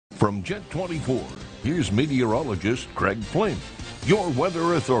From Jet 24, here's meteorologist Craig Flynn, your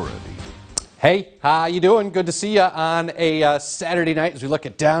weather authority. Hey, how you doing? Good to see you on a Saturday night as we look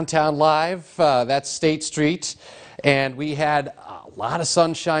at Downtown Live. That's State Street. And we had a lot of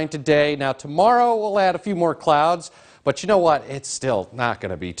sunshine today. Now tomorrow we'll add a few more clouds. But you know what? It's still not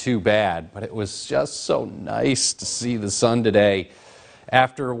going to be too bad. But it was just so nice to see the sun today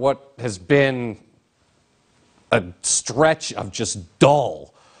after what has been a stretch of just dull,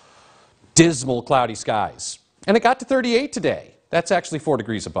 dismal, cloudy skies. And it got to 38 today. That's actually 4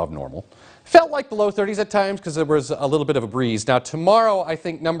 degrees above normal. Felt like the low 30s at times because there was a little bit of a breeze. Now tomorrow I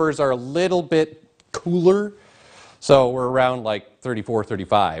think numbers are a little bit cooler. So we're around like 34,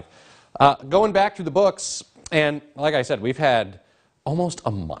 35. Going back through the books, and like I said, we've had almost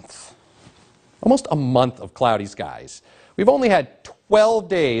a month of cloudy skies. We've only had 12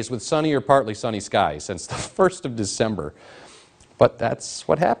 days with sunny or partly sunny skies since the 1st of December. But that's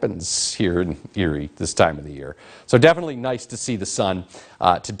what happens here in Erie this time of the year. So definitely nice to see the sun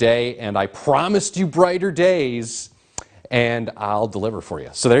today, and I promised you brighter days, and I'll deliver for you.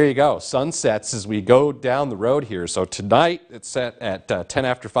 So there you go, sunsets as we go down the road here. So tonight it's set at 10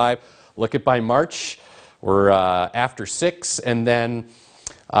 after 5. Look at by March, we're after 6, and then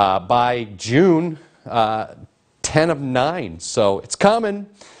by June, 10 of 9. So it's coming.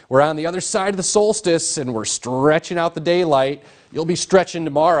 We're on the other side of the solstice, and we're stretching out the daylight. You'll be stretching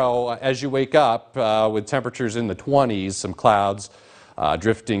tomorrow as you wake up with temperatures in the 20s, some clouds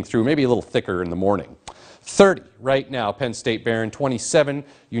drifting through, maybe a little thicker in the morning. 30 right now, Penn State Barron, 27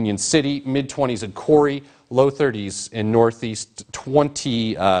 Union City, mid-20s at Corey, low 30s in Northeast,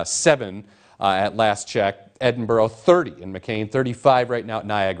 27 at last check. Edinboro, 30 in McCain, 35 right now at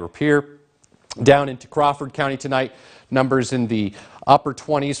Niagara Pier. Down into Crawford County tonight, numbers in the upper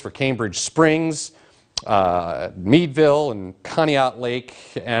 20s for Cambridge Springs, Meadville and Conneaut Lake,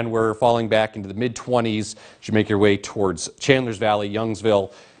 and we're falling back into the mid-20s as you make your way towards Chandlers Valley,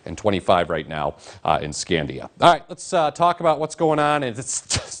 Youngsville, and 25 right now in Scandia. All right, let's talk about what's going on, and it's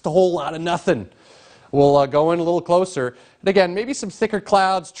just a whole lot of nothing. We'll go in a little closer. And again, maybe some thicker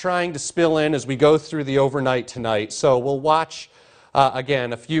clouds trying to spill in as we go through the overnight tonight. So we'll watch,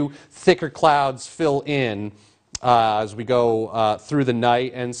 again, a few thicker clouds fill in as we go through the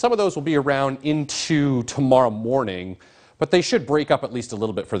night, and some of those will be around into tomorrow morning, but they should break up at least a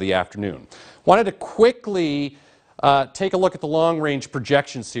little bit for the afternoon. Wanted to quickly take a look at the long-range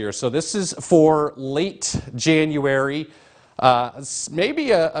projections here. So this is for late January,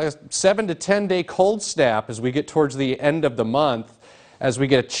 maybe a 7 to 10 day cold snap as we get towards the end of the month, as we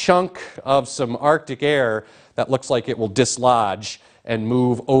get a chunk of some Arctic air that looks like it will dislodge and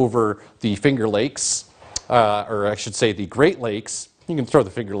move over the Finger Lakes. Or I should say the Great Lakes. You can throw the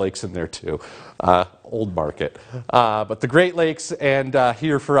Finger Lakes in there too, Old Market. But the Great Lakes and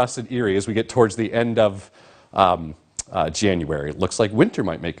here for us in Erie as we get towards the end of January. It looks like winter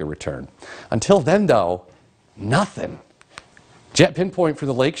might make a return. Until then though, nothing. Jet pinpoint for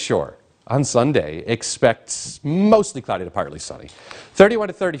the lakeshore on Sunday. Expect mostly cloudy to partly sunny. 31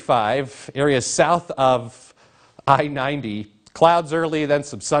 to 35, areas south of I-90. Clouds early, then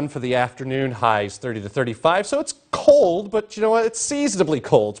some sun for the afternoon, highs 30 to 35. So it's cold, but you know what? It's seasonably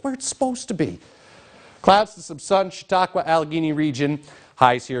cold. It's where it's supposed to be. Clouds to some sun, Chautauqua, Allegheny region,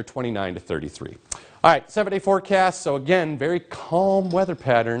 highs here 29 to 33. All right, 7-day forecast. So again, very calm weather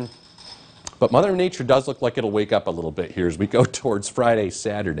pattern. But Mother Nature does look like it'll wake up a little bit here as we go towards Friday,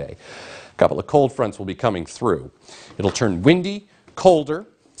 Saturday. A couple of cold fronts will be coming through. It'll turn windy, colder,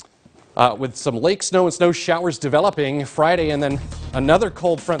 with some lake snow and snow showers developing Friday, and then another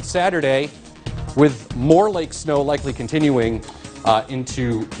cold front Saturday with more lake snow likely continuing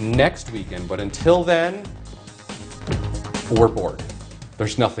into next weekend. But until then, we're bored.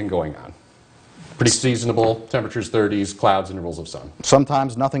 There's nothing going on. Pretty seasonable, temperatures 30s, clouds, intervals of sun.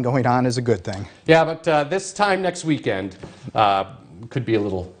 Sometimes nothing going on is a good thing. Yeah, but this time next weekend could be a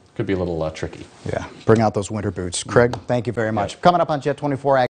little tricky. Yeah, bring out those winter boots. Craig, thank you very much. Coming up on Jet 24.